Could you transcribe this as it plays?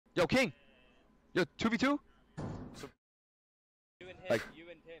Yo, King. Yo, 2v2. Like, You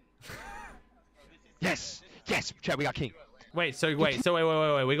and him. yes, chat. We got King. Wait.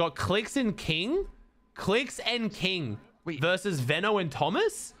 We got Clix and King. Clix and King versus Veno and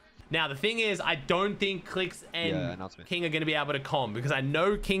Thomas. Now the thing is, I don't think Clix and King are going to be able to comp because I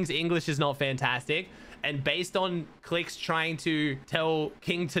know King's English is not fantastic, and based on Clix trying to tell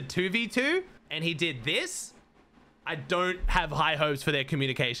King to 2v2, and he did this, I don't have high hopes for their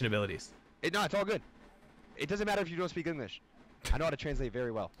communication abilities. No, it's all good. It doesn't matter if you don't speak English. I know how to translate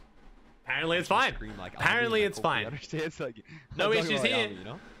very well. Apparently it's fine. Like, apparently it's fine. Understands, like, no issues here. You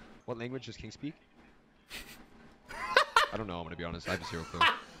know? What language does King speak? I don't know. I'm gonna be honest. I have zero clue.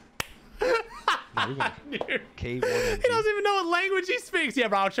 K1ng. He doesn't even know what language he speaks. Yeah,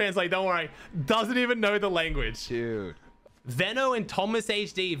 bro, I'll translate. Don't worry. Doesn't even know the language. Dude. Veno and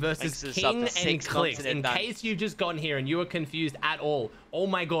ThomasHD versus King and Clix. In case you've just gotten here and you were confused at all. Oh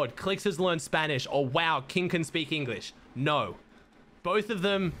my god, Clix has learned Spanish. Oh wow, King can speak English. No. Both of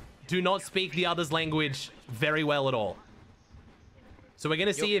them do not speak the other's language very well at all. So we're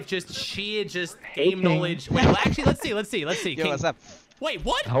gonna see if just sheer game knowledge. Wait, well, actually, let's see. Yo, King. what's up? Wait,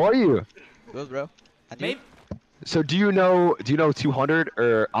 what? How are you? Good, bro. Maybe. So do you know 200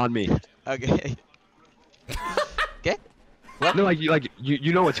 or on me? Okay. Okay. What? No,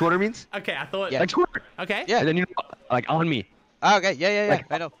 you know what 200 means? Okay, I thought. Yeah. Like 200. Okay. Yeah. And then you know, like on me. Ah, okay. Yeah. Like,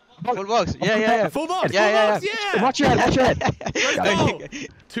 I know. Full box. Yeah. Full box. Yeah. Full box. Yeah. Watch your head. Let's go.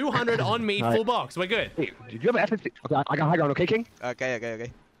 200 on me. Full box. We're good. Hey, do you have an FFC? Okay, I got high ground. Okay, King. Okay.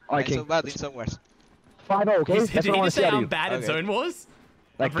 All right, I'm so King. bad in somewhere. 5-0. Okay. Did That's he what I want just to say say out of I'm you. bad in Zone Wars?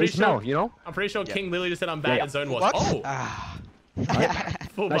 Like, they smell, you know? I'm pretty sure King literally just said I'm bad Yeah. in Zone Wars. What? Oh. Ah.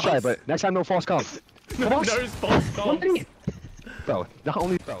 Full Nice box. try, but next time no false comp. No false comps. Bro, not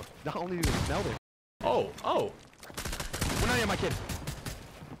only do you smell it. Oh. When I am my kid.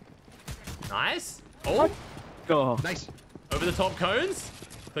 Nice. Oh. Go. Nice. Over the top cones.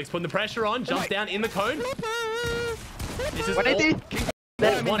 Clix putting the pressure on. Jumps down in the cone. This is 180.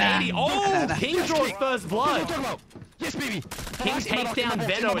 180. Oh, King draws first blood. Yes, baby. King takes down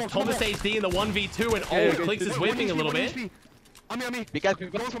Veno as ThomasHD in the 1v2, and oh, Clix is whipping a little bit. On me. Pickaxe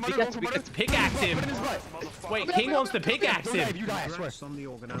him. Wait, King wants to pickaxe him.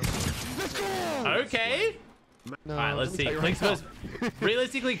 Okay. All right, let's see. Clix versus...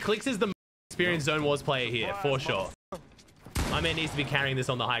 Realistically, Clix is the most experienced Zone Wars player here, for sure. My man needs to be carrying this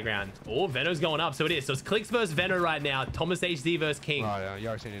on the high ground. Oh, Veno's going up, so it is. So it's Clix versus Veno right now. ThomasHD versus King. Oh, yeah, you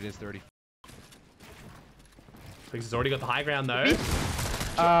are saying it is 30. Clix has already got the high ground, though.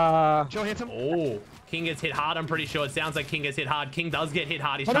 Joe Handsome. Oh, King gets hit hard, I'm pretty sure. It sounds like King gets hit hard. King does get hit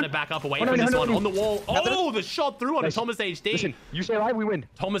hard. He's trying to back up away from this one. On the wall. Oh, the shot through on ThomasHD. Listen, you say live, we win.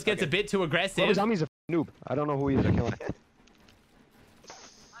 Thomas gets a bit too aggressive. Zami's a noob. I don't know who he is. I kill him.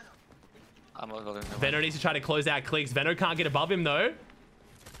 Veno needs to try to close out Clix. Veno can't get above him, though.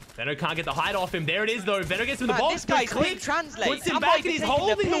 Veno can't get the height off him. There it is, though. Veno gets him in the box. This guy's Clix translates. puts him back, and he's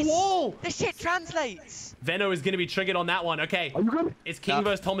holding the wall. This shit translates. Veno is going to be triggered on that one. Okay. Are you good? It's King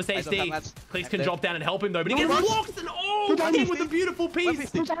versus ThomasHD. Clix can drop down and help him, though. But he gets blocked, and King with a beautiful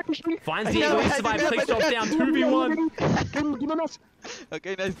piece. Finds the ability to survive. Clix drops down 2v1.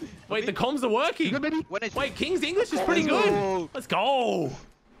 Okay, nice. Wait, the comms are working. Wait, King's English is pretty good. Let's go.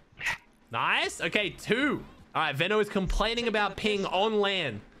 Nice. Okay, 2. All right, Veno is complaining about ping on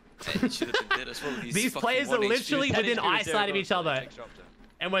LAN. These players are literally within eyesight of each other.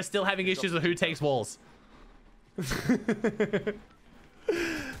 And we're still having issues with who takes walls.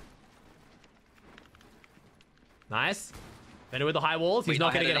 Nice. Veno with the high walls. He's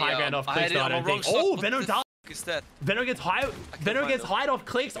not going to get high ground off Clix, though, I don't think. Oh, Veno does. Veno gets high off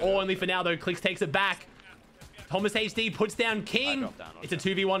Clix. Oh, only for now, though. Clix takes it back. ThomasHD puts down King. It's a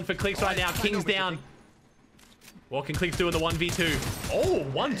 2v1 for Clix right now. King's down. What can Clix do in the 1v2? Oh,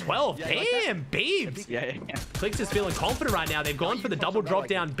 112. Damn, beams. Yeah. Clix is feeling confident right now. They've gone for the double drop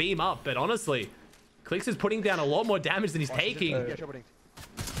down beam up, but honestly, Clix is putting down a lot more damage than he's taking.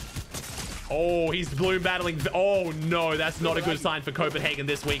 Oh, he's bloom battling. Oh, no, that's not a good sign for Copenhagen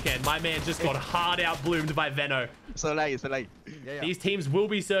this weekend. My man just got hard out bloomed by Veno. So late. These teams will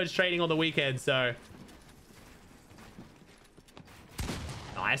be surge trading on the weekend, so.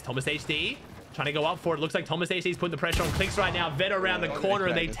 Nice, ThomasHD. Trying to go up for it. Looks like ThomasHD's putting the pressure on Clix right now. Veno around the corner,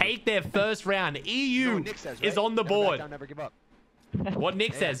 and they take their first round. EU is on the board. Never back down, never give up. What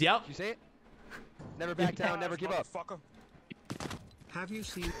Nick says, yep. You say it? Never back down, never give up. Have you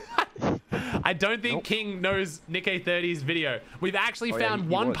seen? I don't think King knows Nick A30's video. We've actually found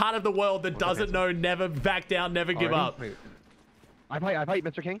one part of the world that doesn't know never back down, never give up. I fight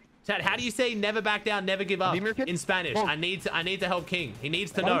Mr. King. Chad, how do you say never back down, never give up in Spanish? I need to help King. He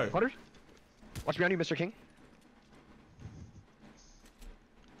needs to know. Watch behind you, Mr. King.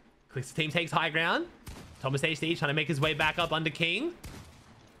 Clix's team takes high ground. ThomasHD trying to make his way back up under King.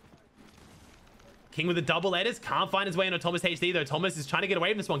 King with the double edits. Can't find his way into ThomasHD though. Thomas is trying to get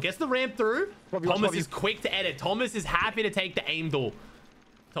away from this one. Gets the ramp through. Thomas is quick to edit. Thomas is happy to take the aim duel.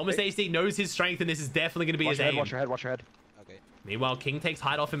 ThomasHD knows his strength and this is definitely going to be his aim. Watch your head, watch your head. Okay. Meanwhile, King takes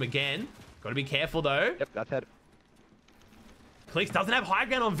height off him again. Got to be careful though. Yep, that's head. Clix doesn't have high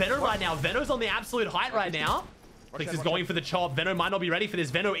ground on Veno right now. Veno's on the absolute height right now. Clix is going for the chop. Veno might not be ready for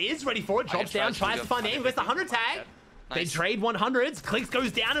this. Veno is ready for it. Drops down, tries to find the aim. Gets the 100 tag. They trade 100s. Clix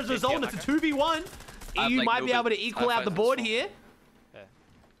goes down as a result. It's a 2v1. EU might be able to equal out the board here.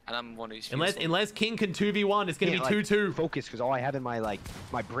 And I'm one of these. Unless King can 2v1, it's going to be 2-2. Focus, because all I have in my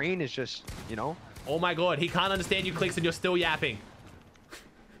my brain is just, you know. Oh my god, he can't understand you, Clix, and you're still yapping.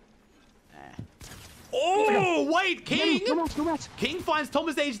 Oh, wait, King! King finds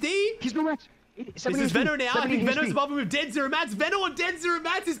ThomasHD. He's no match. This is Veno now. I think Veno's above him with Th0masHD. Veno on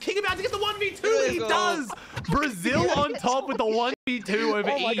Th0masHD. Is King about to get the 1v2? He does! Brazil on top with the 1v2 over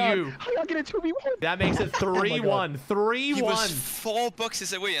EU. How y'all get a 2v1? That makes it 3-1. 3-1. He was 4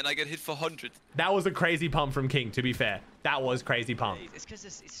 boxes away and I get hit for 100. That was a crazy pump from King, to be fair. That was crazy pump. It's because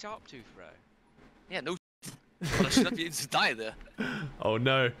it's sharp tooth, bro. Yeah, no. Well, I should not be able to die there. Oh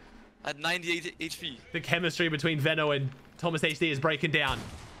no. At 98 HP. The chemistry between Veno and ThomasHD is breaking down.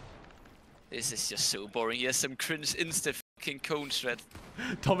 This is just so boring. He has some cringe insta fucking cone shred.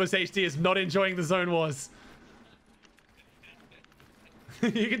 ThomasHD is not enjoying the zone wars.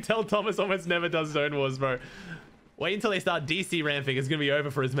 You can tell Thomas almost never does zone wars, bro. Wait until they start DC ramping. It's going to be over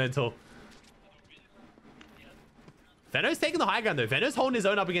for his mental. Veno's taking the high ground, though. Veno's holding his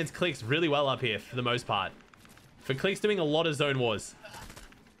own up against Clix really well up here for the most part. For Clix doing a lot of zone wars.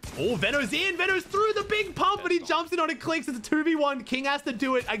 Oh, Veno's in. Veno's through the big pump, but he jumps in on a Clix. It's a 2v1. King has to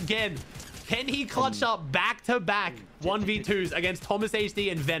do it again. Can he clutch up back-to-back 1v2s against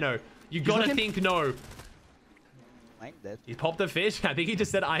ThomasHD and Veno? You gotta think no. I'm dead. He popped the fish. I think he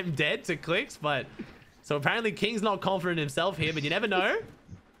just said, I'm dead to Clix, but... So apparently King's not confident in himself here, but you never know.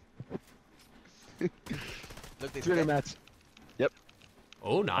 Look this Twitter mats. Yep.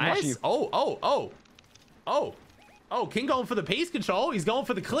 Oh, nice. Oh, King going for the piece control. He's going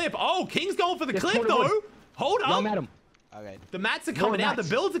for the clip. Oh, King's going for the clip, though. Hold up. At him. Okay. The mats are coming out. The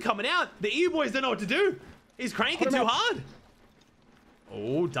builds are coming out. The EU boys don't know what to do. He's cranking too hard.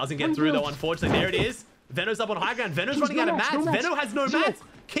 Oh, doesn't get through, though, unfortunately. There it is. Veno's up on high ground. Veno's running out of mats. Veno has no mats.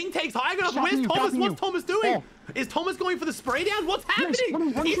 King takes high ground. Where's Thomas? What's Thomas doing? Is Thomas going for the spray down? What's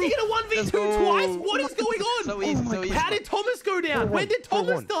happening? Is he gonna 1v2 twice? What is going on? So easy, so easy. How did Thomas go down? When did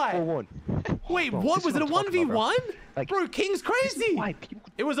Thomas die? Wait, what? Was it a 1v1? Bro, King's crazy.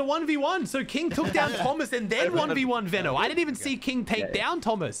 It was a 1v1, so King took down Thomas and then 1v1 Veno. I didn't even see King take down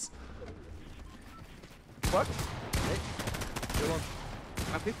Thomas. What?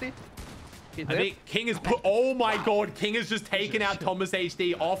 50? I think King has put... Oh my god, King has just taken out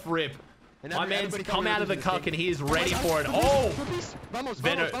ThomasHD off rip. My man's come out of the cuck and he is ready for it. Oh!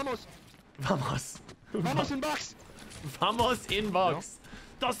 Veno. Vamos. Vamos in box. Vamos in box.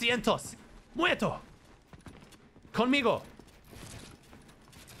 200. Muerto. Conmigo.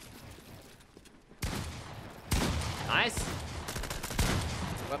 Nice.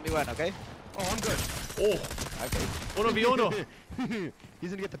 1v1, okay? Oh, I'm good. Oh. Okay. 1v1. He's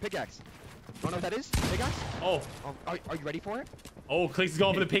gonna get the pickaxe. You know what that is? Pickaxe? Oh. Are you ready for it? Oh, Clix is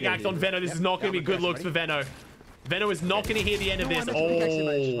going for the pickaxe on Veno. This is not going to be good looks for Veno. Veno is not going to hear the end of this.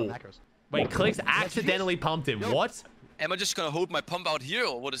 Oh. Wait, Clix accidentally pumped him. What? Am I just gonna hold my pump out here,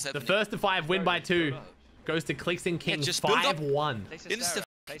 or what is that? The first to 5 win by 2 goes to Clix and King. 5-1.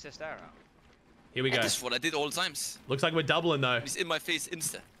 Place a star out. Here we go. That's what I did all the times. Looks like we're doubling though. He's in my face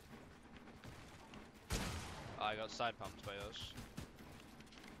insta. I got side pumped by yours.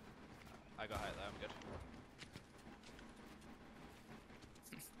 I got height there, I'm good.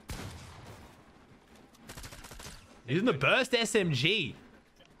 Using the burst SMG.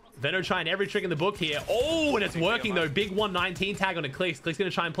 Veno trying every trick in the book here. Oh, and it's working though. Big 119 tag on a Clix. Clix gonna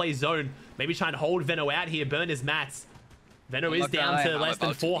try and play zone. Maybe try and hold Veno out here. Burn his mats. Veno is down to less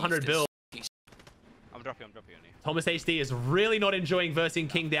than 400 build. I'm dropping on you. ThomasHD is really not enjoying versing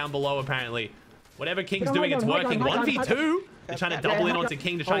King down below apparently. Whatever King's doing, it's working. 1v2. They're trying to double in onto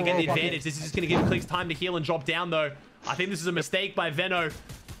King to try and get the advantage. This is just going to give Clix time to heal and drop down, though. I think this is a mistake by Veno.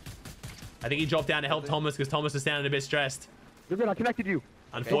 I think he dropped down to help Thomas because Thomas is sounding a bit stressed. You're good. I connected you.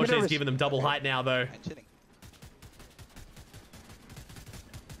 Unfortunately, he's giving them double height now, though.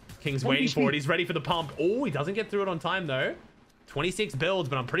 King's waiting for it. He's ready for the pump. Oh, he doesn't get through it on time, though. 26 builds,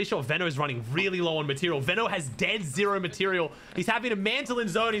 but I'm pretty sure Veno's running really low on material. Veno has dead zero material. He's having a mantle in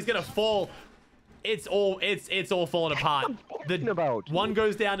zone. He's gonna fall. It's all falling apart. One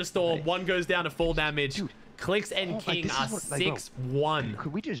goes down to storm, one goes down to full damage. Dude. Clix and King are 6-1.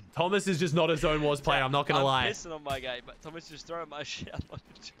 Could we just... Thomas is just not a Zone Wars player, I'm not gonna lie. I'm pissing on my game, but Thomas just throwing my shit. I'm not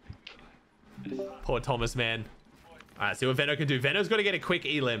gonna do it. Poor Thomas, man. Alright, see what Veno can do. Veno's got to get a quick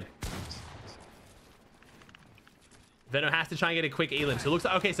elim. Veno has to try and get a quick elim. So it looks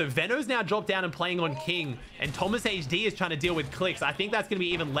like, okay, so Veno's now dropped down and playing on King, and Th0masHD is trying to deal with Clix. I think that's going to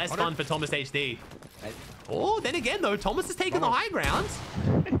be even less fun for Th0masHD. Oh, then again, though, Thomas is taking the high ground.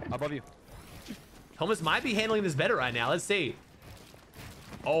 Above you. Thomas might be handling this better right now. Let's see.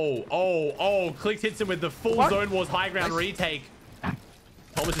 Oh, Clix hits him with the full Zone Wars high ground retake.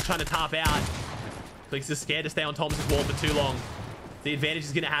 Thomas is trying to top out. Clix is scared to stay on Thomas's wall for too long. The advantage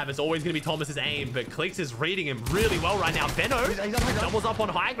he's going to have is always going to be Thomas's aim, but Clix is reading him really well right now. Veno doubles up on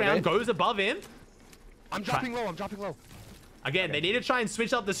high ground, goes above him. I'm dropping low, Again, they need to try and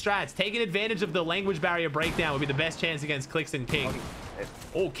switch up the strats. Taking advantage of the language barrier breakdown would be the best chance against Clix and King.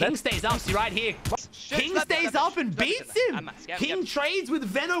 Oh, King stays up. See right here. King stays up and beats him. King trades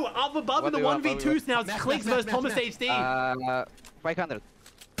with Veno up above in the 1v2s. Now it's Clix versus Th0masHD. 500.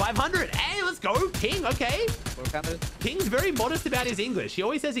 500. Hey, let's go. King, okay. 400. King's very modest about his English. He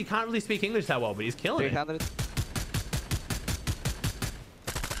always says he can't really speak English that well, but he's killing 300. it.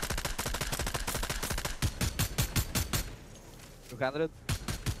 200.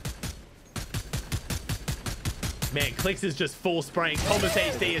 Man, Clix is just full spraying.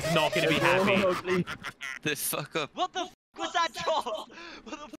 Th0masHD is not going to be happy. The fuck up. What the f was that drop?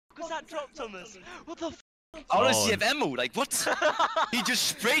 What the f was that drop, Thomas? What the f? How does he have ammo? Like, what? He just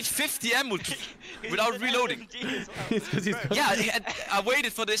sprayed 50 ammo without reloading. Yeah, I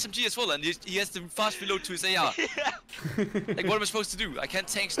waited for the SMG as well, and he has the fast reload to his AR. Like, what am I supposed to do? I can't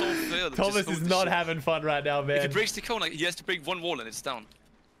tank storm further. Thomas is not having fun right now, man. If he breaks the cone, like, he has to break one wall and it's down.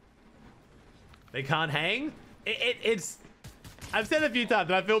 They can't hang? It's... I've said it a few times,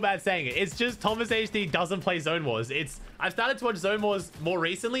 and I feel bad saying it. It's just Th0masHD doesn't play Zone Wars. I've started to watch Zone Wars more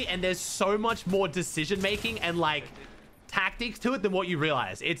recently, and there's so much more decision-making and, like, tactics to it than what you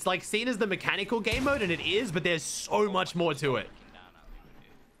realize. It's, like, seen as the mechanical game mode, and it is, but there's so much more to it.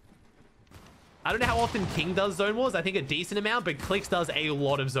 I don't know how often King does Zone Wars. I think a decent amount, but Clix does a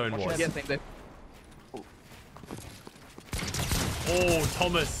lot of Zone Wars. Oh,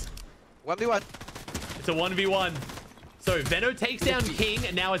 Thomas. 1v1. It's a 1v1. So Veno takes down King,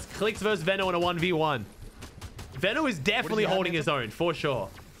 and now it's Clix versus Veno in a 1v1. Veno is definitely holding his own, for sure.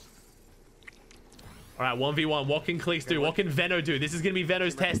 All right, 1v1. What can Clix do? What can Veno do? This is going to be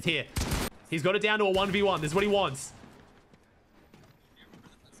Veno's test here. He's got it down to a 1v1. This is what he wants.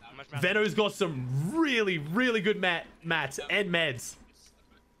 Veno's got some really, really good mats and meds.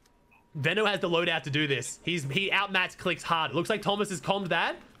 Veno has the loadout to do this. He outmatched Clix hard. It looks like Thomas has calmed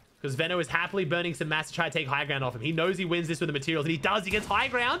that, because Veno is happily burning some mats to try to take high ground off him. He knows he wins this with the materials, and he does. He gets high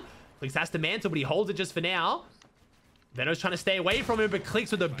ground. Clix has to mantle, but he holds it just for now. Veno's trying to stay away from him, but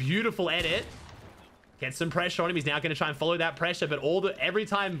Clix with a beautiful edit. Gets some pressure on him. He's now going to try and follow that pressure, but every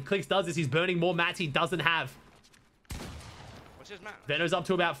time Clix does this, he's burning more mats he doesn't have. What's his mat? Veno's up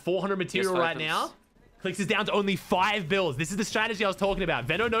to about 400 material right now. Clix is down to only 5 builds. This is the strategy I was talking about.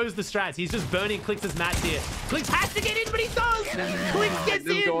 Veno knows the strats. He's just burning Clix's mats here. Clix has to get in, but he does! Clix gets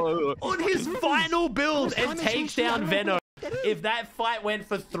in on his final build and takes down Veno. If that fight went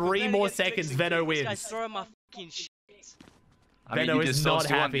for 3 more seconds, Veno wins. This guy's throwing my fucking shit. Veno is not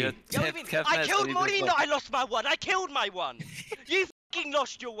happy. I killed what do you mean I lost my one? I killed my one. You fucking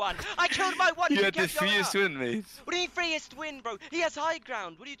lost your one. I killed my one. You had the freest win, mate. What do you mean freest win, bro? He has high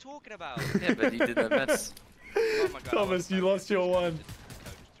ground. What are you talking about? Yeah, but he did the bets. Oh my God, Thomas, you lost your one.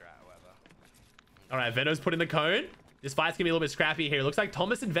 All right, Veno's putting the cone. This fight's gonna be a little bit scrappy here. It looks like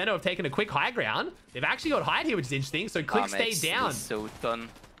Thomas and Veno have taken a quick high ground. They've actually got height here, which is interesting. So Clix stayed down. So done.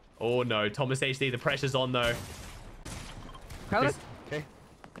 Oh no, Th0masHD, the pressure's on though. Okay,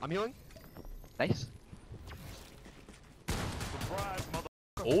 I'm healing. Nice.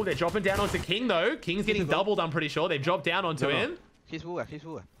 Oh, they're dropping down onto King though. King's getting doubled, I'm pretty sure. They've dropped down onto him. He's who? He's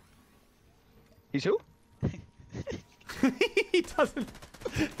who? He's who? He doesn't.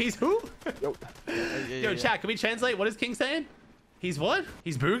 He's who? Yo. Yo, chat, can we translate? What is King saying? He's what?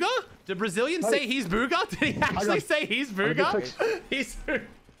 He's Booga? Did Brazilians say he's Booga? Did he actually say he's Booga? He's...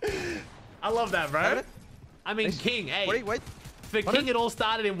 I love that, bro. I mean, King, hey. Wait. For King, it all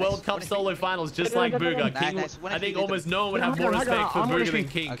started in World Cup solo finals, just like Booga. King, I think almost no one would have more respect for Booga than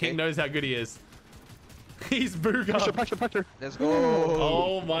King. King knows how good he is. He's Booga. Let's go.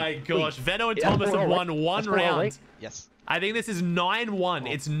 Oh my gosh. Veno and Thomas have won 1 round. Yes. I think this is 9-1.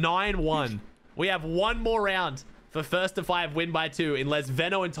 It's 9-1. We have one more round for first to 5 win by 2 unless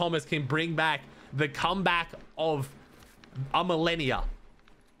Veno and Thomas can bring back the comeback of a millennia.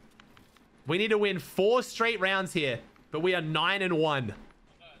 We need to win 4 straight rounds here, but we are 9-1.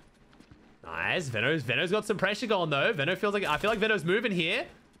 Nice. Veno's got some pressure going though. Veno feels like, I feel like Veno's moving here.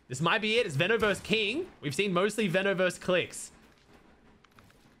 This might be it. It's Veno versus King. We've seen mostly Veno versus Clix.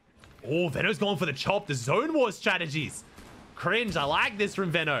 Oh, Veno's going for the chop. The zone war strategies. Cringe. I like this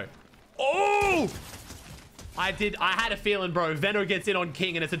from Veno. Oh! I had a feeling, bro. Veno gets in on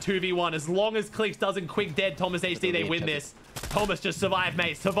King and it's a 2v1. As long as Clix doesn't quick dead ThomasHD, they win this. Thomas, just survive,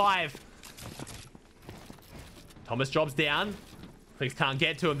 mate. Survive. Thomas drops down. Clix can't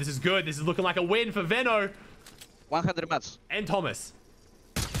get to him. This is good. This is looking like a win for Veno. 100 mats. And Thomas.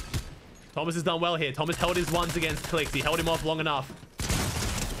 Thomas has done well here. Thomas held his ones against Clix. He held him off long enough.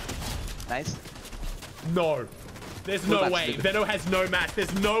 Nice. No. There's no way. Veno has no match.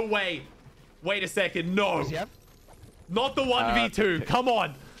 There's no way. Wait a second. No. Not the 1v2. Come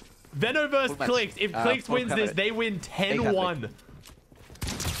on. Veno versus Clix. If Clix wins this, they win 10-1.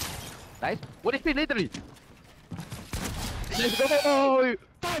 Nice. What if he literally? Let's go!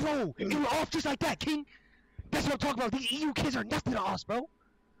 5-0! You were off just like that, King! That's what I'm talking about. These EU kids are nothing to us, bro.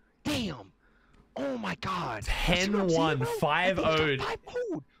 Damn. Oh my god. 10-1. 5-0'd.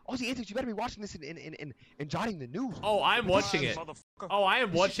 5-0. Aussie Antics, you better be watching this and jotting the news. Oh, I'm watching it. Oh, I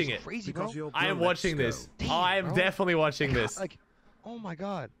am watching it. Crazy, bro. I am watching this. Damn, I am definitely watching this. Like, oh my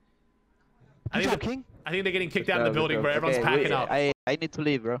god. I think they're getting kicked out of the building, bro. Everyone's packing up. I need to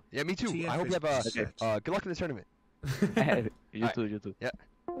leave, bro. Yeah, me too. I hope you have good luck in the tournament. You too. Yeah.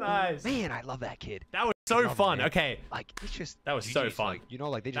 Nice. Man, I love that kid. That was so fun. Okay. Like, it's just. That was so fun. Like, you know,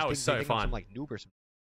 like they just. That was so fun. Some, like noob or some